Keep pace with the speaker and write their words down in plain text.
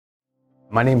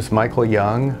My name is Michael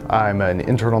Young. I'm an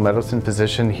internal medicine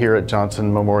physician here at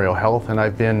Johnson Memorial Health, and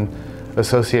I've been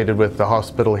associated with the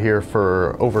hospital here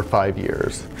for over 5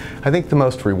 years. I think the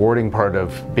most rewarding part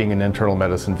of being an internal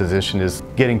medicine physician is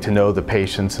getting to know the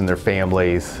patients and their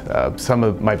families. Some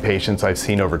of my patients I've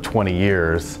seen over 20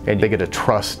 years, and they get a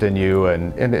trust in you,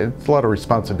 and it's a lot of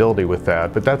responsibility with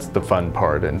that, but that's the fun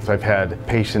part. And I've had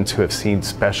patients who have seen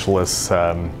specialists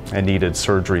and needed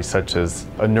surgery, such as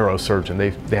a neurosurgeon.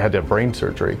 They had to have brain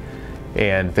surgery.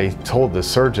 And they told the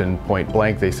surgeon point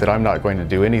blank, they said, "I'm not going to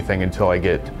do anything until I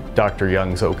get Dr.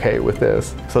 Young's okay with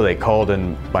this." So they called,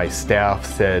 and my staff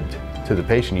said to the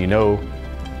patient, "You know,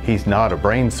 he's not a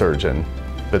brain surgeon."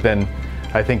 But then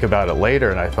I think about it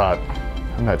later and I thought,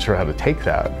 I'm not sure how to take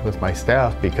that with my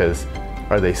staff, because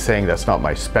are they saying that's not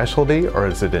my specialty, or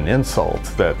is it an insult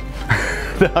that,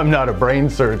 that I'm not a brain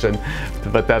surgeon?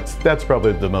 But that's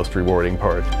probably the most rewarding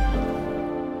part.